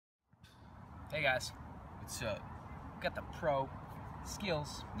Hey guys, What's up? we got the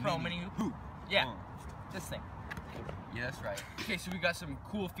Sklz Pro Mini Hoop. Yeah, this thing. Yeah, that's right. Okay, so we got some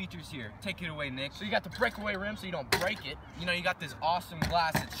cool features here. Take it away, Nick. So you got the breakaway rim so you don't break it. You know, you got this awesome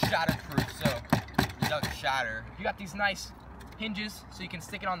glass that's shatterproof, so it doesn't shatter. You got these nice hinges so you can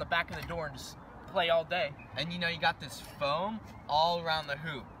stick it on the back of the door and just play all day. And you know, you got this foam all around the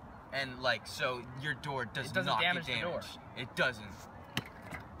hoop. And like, so your door does not damage get the door. damaged. It doesn't.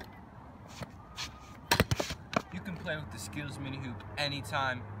 You can play with the Sklz Mini Hoop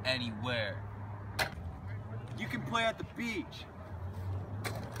anytime, anywhere. You can play at the beach.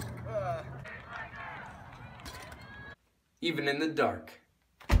 Even in the dark.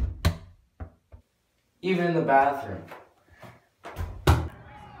 Even in the bathroom.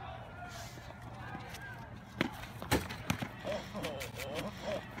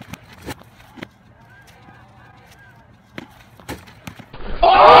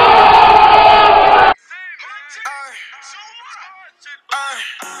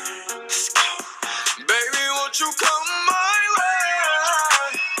 Baby, won't you come my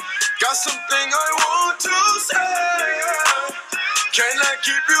way? Got something I want to say. Can I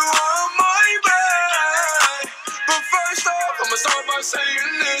keep you on my bed? But first off, I'ma start by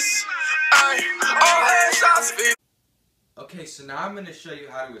saying this. All headshots feed. Okay, so now I'm going to show you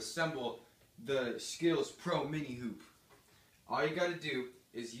how to assemble the Sklz Pro Mini Hoop. All you got to do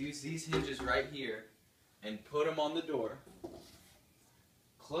is use these hinges right here and put them on the door.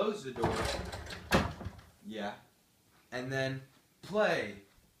 Close the door. Yeah. And then play.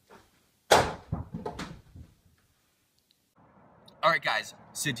 Alright guys,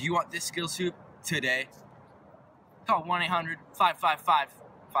 so do you want this Sklz hoop today? Call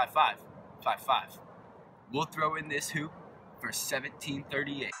 1-800-555-5555. We'll throw in this hoop for $17.38.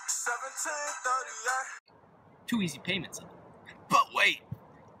 1738. 2 easy payments. But wait!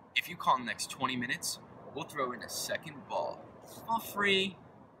 If you call in the next 20 minutes, we'll throw in a second ball. All free.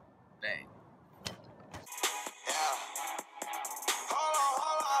 Bang.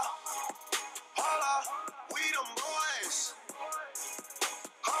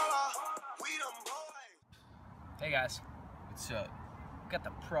 Hey guys, What's up? we got the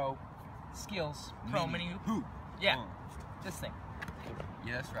Sklz Pro Mini Hoop. Hoop. Yeah, this thing.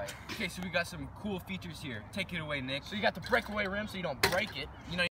 Yeah, that's right. Okay, so we got some cool features here. Take it away, Nick. So you got the breakaway rim so you don't break it. You know.